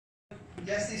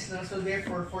Justice, no? So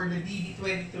therefore, for the DD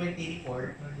 2020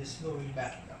 report, just going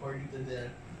back according to the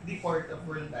report of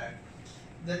World Bank,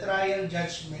 the trial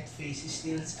judgment phase is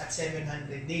still at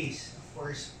 700 days. Of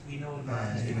course, we know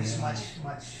that it is much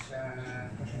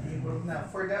improved now.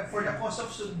 For the cost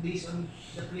of suit based on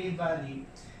the claim value,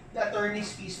 the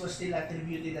attorney's fees was still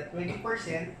attributed at 20%.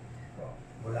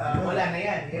 Wala na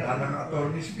yan. Wala nang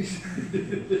attorney's fees.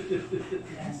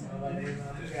 Wala yung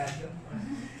mga masyado.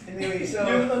 Anyway, so...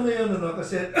 Yung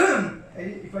kasi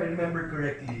if I remember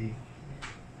correctly,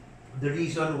 the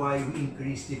reason why we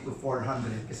increased it to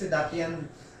 400, kasi dati yan,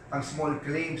 ang small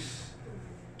claims,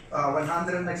 100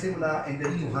 nagsimula and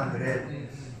then 200.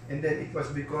 And then it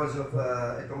was because of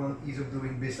itong ease of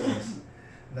doing business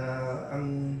na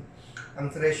ang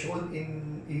threshold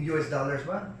in US dollars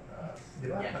ba?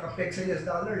 Di ba? Nakapeg sa US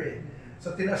dollar eh.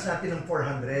 So tinaas natin ng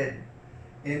 400.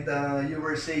 And you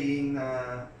were saying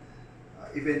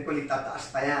eventually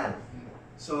tataas pa yan.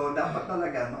 So dapat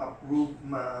talaga ma-approve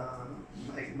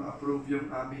yung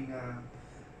aming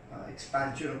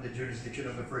expansion of the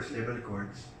jurisdiction of the first level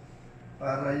courts.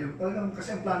 Para yung talagang,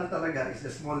 kasi ang plano talaga is the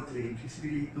small claims is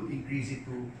really to increase it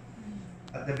to,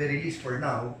 at the very least for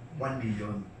now, 1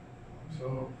 million.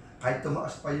 So, kahit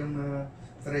tumaas pa yung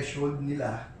threshold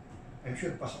nila, I'm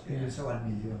sure pasok yun sa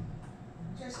 1 million.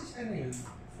 Justice, ano yun?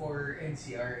 For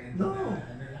NCR and no,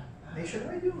 ano lang?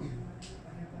 nationwide yun.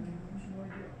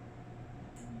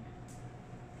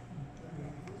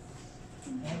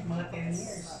 Mga 10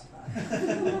 years.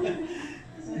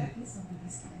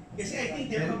 Kasi I think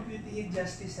they're computing in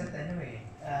justice at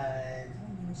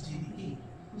GDP.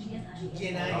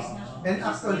 GNI. And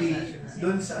actually,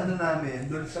 doon sa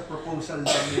doon sa proposal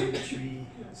namin which we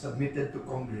submitted to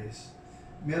Congress,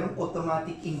 merong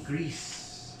automatic increase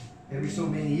every so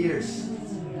many years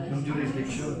ng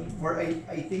jurisdiction for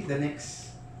I think the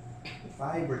next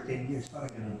 5 or 10 years,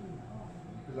 parang gano'n.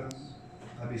 Ito lang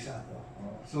kabisado.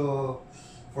 So,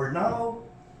 for now,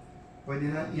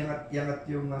 pwede na iangat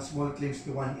yung small claims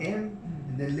to 1M,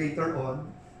 and then later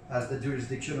on, as the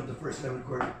jurisdiction of the first level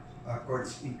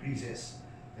courts increases,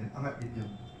 and angat din yun.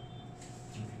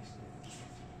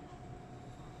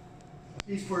 At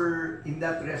least for in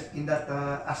that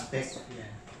aspect,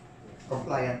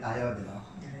 compliant tayo, di ba?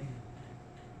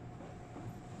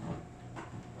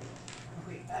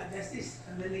 Okay, Justice,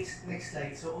 on the next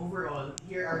slide. So overall,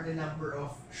 here are the number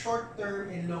of short-term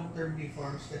and long-term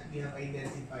reforms that we have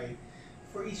identified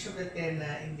for each of the 10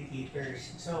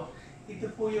 indicators. So, ito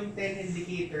po yung 10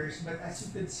 indicators, but as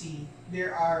you could see,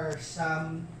 there are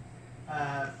some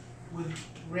with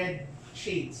red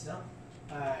shades, no?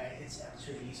 It's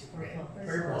actually red,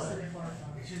 purple.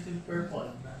 It should be purple,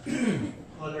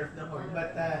 color of the board.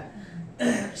 But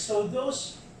so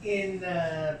those in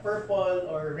purple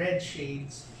or red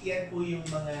shades, yan po yung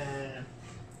mga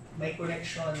may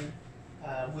connection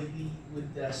with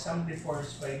some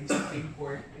reforms by the Supreme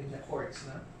Court in the courts,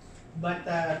 no? But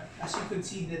as you can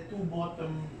see, the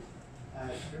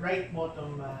right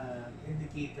bottom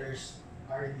indicators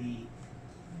are the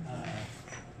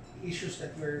issues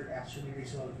that we're actually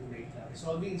resolving right now.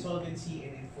 Resolving insolvency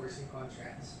and enforcing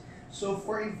contracts. So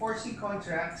for enforcing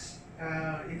contracts,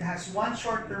 it has 1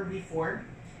 short-term reform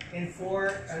and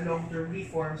 4 long-term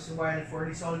reforms, while for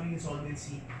resolving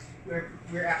insolvency,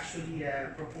 we're actually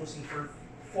proposing for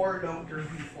 4 long-term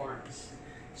reforms.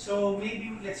 So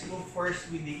maybe let's go first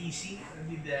with the EC,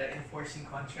 with the enforcing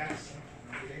contracts.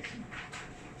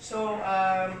 So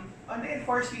on the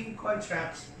enforcing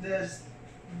contracts, the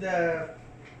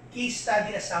case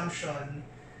study assumption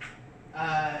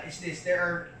is this: there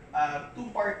are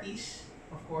 2 parties,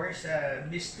 of course, 2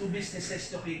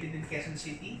 businesses located in Quezon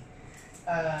City,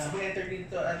 who entered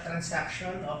into a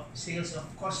transaction of sales of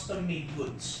custom-made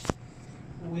goods,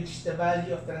 which the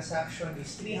value of transaction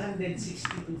is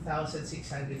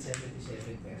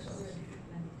 362,677 pesos.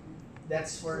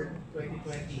 That's for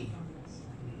 2020.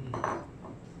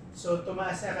 So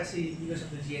tumaas na kasi because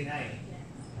of the GNI.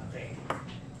 Okay.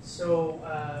 So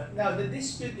now the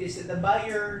dispute is that the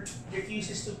buyer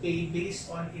refuses to pay based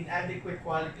on inadequate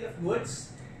quality of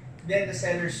goods. Then the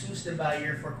seller sues the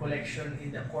buyer for collection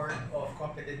in the court of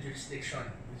competent jurisdiction,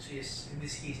 which is in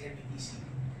this case MBTC,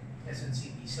 Quezon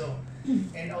City. So,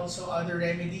 and also other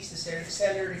remedies, the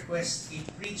seller requests a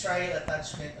pre-trial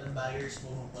attachment on buyer's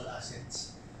movable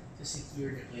assets to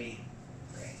secure the claim.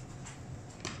 Okay.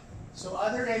 So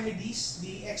other remedies,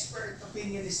 the expert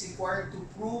opinion is required to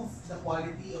prove the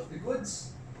quality of the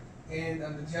goods, and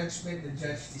on the judgment, the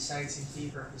judge decides in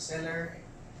favor of the seller,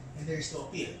 and there is no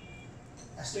appeal.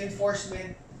 As to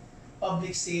enforcement,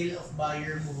 public sale of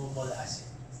buyer movable asset.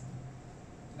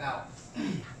 Now,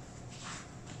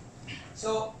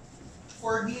 so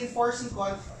for the enforcing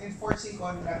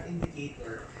contract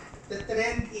indicator, the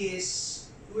trend is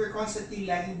we're constantly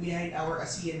lagging behind our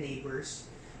ASEAN neighbors,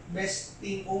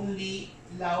 besting only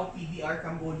Laos, PBR,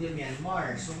 Cambodia,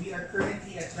 Myanmar. So we are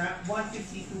currently at rank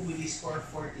 152 with a score of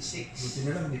 46. Buti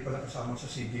na lang, hindi pala kasama sa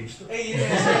SEA Games to. Eh, yun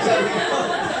yung sabi ko.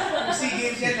 SEA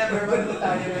Games yan, number 1 po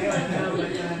tayo ngayon.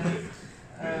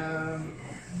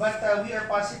 But we are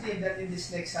positive that in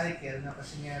this next cycle, no,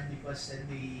 kasi nga because of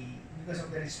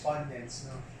the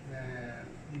respondents, no, na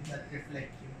did not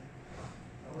reflect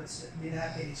what's been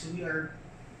happening. So we are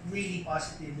really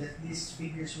positive that these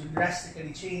figures will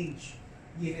drastically change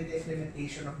given the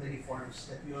implementation of the reforms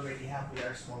that we already have with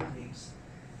our small claims.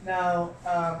 Now,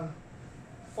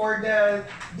 for the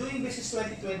Doing Business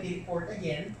 2020 report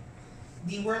again,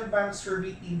 the World Bank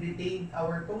survey team retained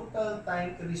our total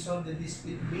time to resolve the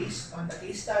dispute based on the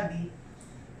case study,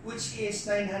 which is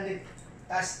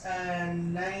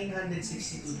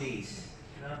 962 days.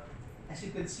 No? As you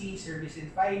can see, service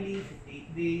and filing,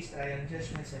 58 days, trial and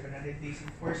judgment, 700 days,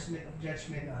 enforcement of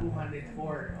judgment,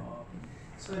 204.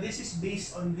 So this is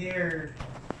based on their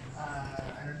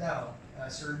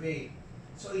survey.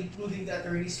 So including the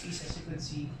attorney's fees, as you can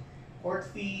see, court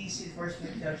fees,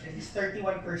 enforcement judgment is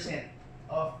 31%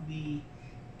 of the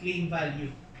claim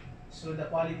value. So the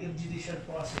quality of judicial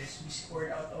process, we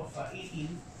scored out of 18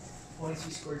 points,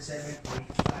 we scored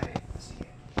 7.5.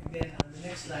 And then on the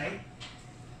next slide,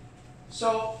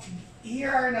 so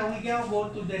here are now, we now go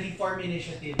to the reform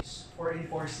initiatives for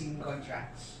enforcing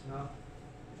contracts. No?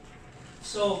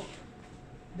 So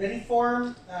the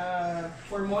reform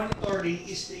for monitoring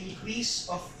is the increase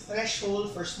of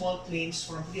threshold for small claims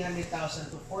from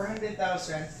 300,000 to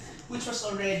 400,000, which was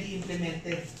already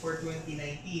implemented for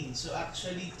 2019. So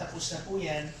actually, tapos na po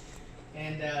yan.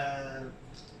 And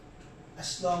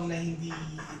as long na hindi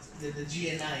the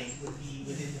GNI would be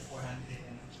within the 400.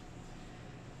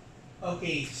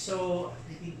 Okay, so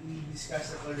I think we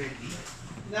discussed that already.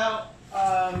 Now,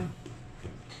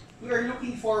 we are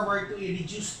looking forward to a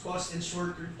reduced cost and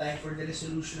shorter time for the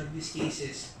resolution of these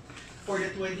cases for the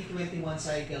 2021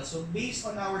 cycle. So based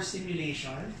on our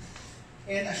simulation,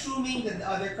 and assuming that the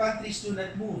other countries do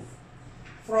not move,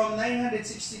 from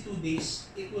 962 days,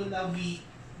 it will now be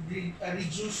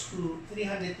reduced to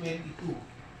 322.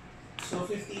 So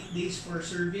 58 days for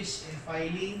service and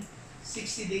filing,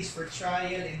 60 days for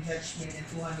trial and judgment, and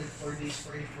 204 days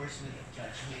for enforcement of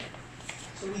judgment.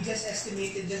 So we just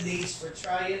estimated the days for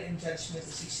trial and judgment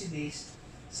to 60 days,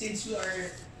 since we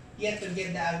are yet to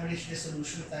get the average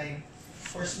resolution time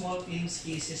for small claims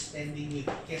cases pending with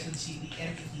Quezon City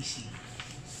and PTC.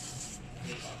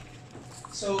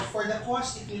 So for the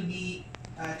cost, it will be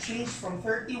changed from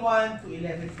 31 to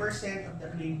 11% of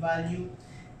the claim value,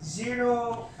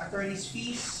 0 attorney's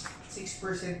fees,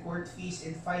 6% court fees,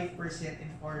 and 5%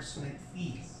 enforcement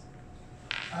fees.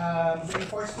 The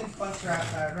enforcement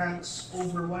contract ranks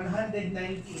over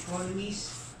 190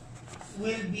 economies,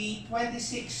 will be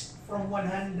 26 from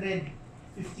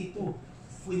 152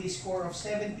 with a score of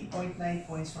 70.9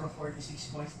 points from 46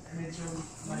 points. Medyo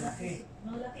malaki.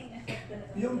 Malaking effect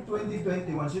talaga. Yung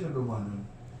 2021, sino gumawa nun?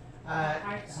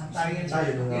 Tayo na.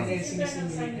 And then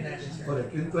sinisimulate natin, sir.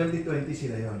 Correct. Yung 2020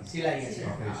 sila yon. Sila, yes, sir.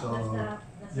 Okay, so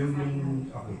yung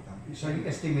okay. So yung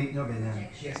estimate nyo ganyan.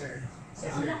 Yes, sir. So,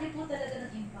 ang laki po talaga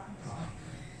ng impact.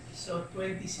 So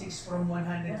 26 from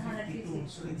 152.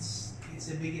 So it's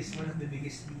the biggest, one of the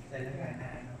biggest leak talaga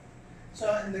na ano. So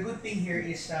the good thing here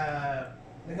is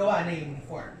nagawa na yung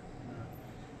reform.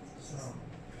 So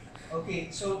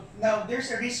okay, so now there's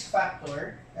a risk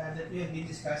factor that we have been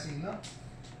discussing, no?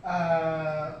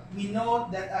 We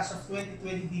know that as of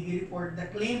 2020 DB report, the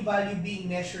claim value being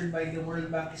measured by the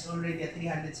World Bank is already at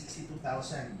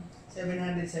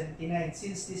 362,779.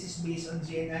 Since this is based on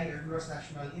GNI or gross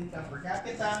national income per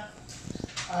capita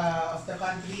of the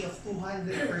country of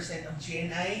 200% of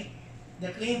GNI, the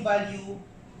claim value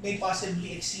may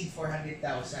possibly exceed 400,000,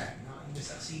 no, in the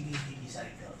succeeding DB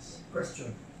cycles.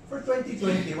 Question. For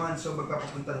 2021, so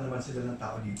magpapapunta na naman sila ng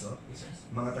tao dito? Yes, sir.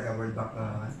 Mga taga World Bank na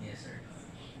naman? Yes, sir.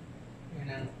 Yun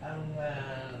ang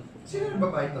Sino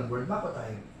nagbabayad ng World Bank o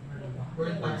tayo?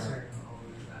 World Bank, sir.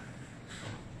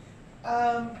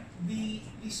 The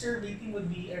survey team would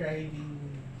be arriving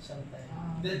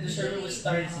sometime. The survey would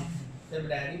start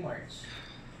February, March.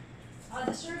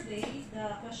 The survey, the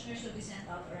questionnaires will be sent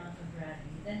out around February.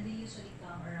 Then they usually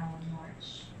come around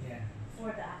March. Yeah.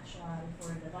 For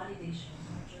the validation,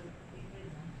 March or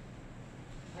April,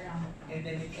 around that time. And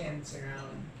then it ends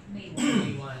around May 1.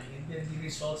 May 1. And then the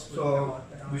results will come So, out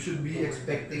around we should be October.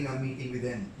 expecting a meeting with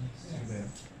them.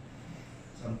 Yes.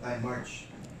 Sometime March.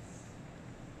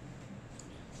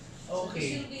 So Okay.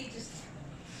 this will be just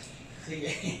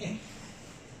Sige.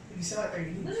 Gusto mo,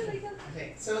 attorney? No, no, no.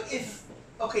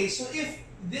 Okay. So if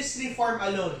this reform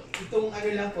alone, itong ano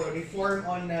lang po, reform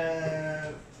on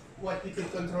what we could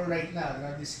control right now,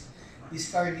 no?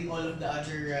 Discarding all of the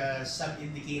other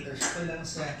sub-indicators, ito lang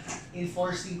sa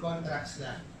enforcing contracts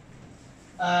lang.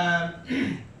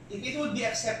 If it would be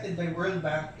accepted by World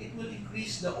Bank, it will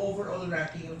increase the overall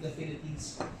ranking of the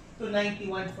Philippines to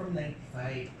 91 from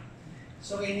 95.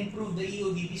 So can improve the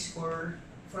EODB score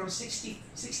from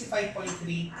 65.3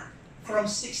 from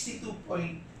 62.8.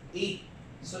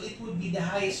 So it would be the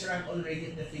highest rank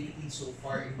already in the Philippines so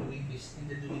far in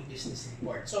the doing business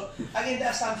report. So again,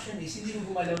 the assumption is hindi mo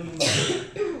gumalaw yung mga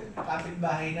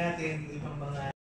kapitbahay natin, yung ibang mga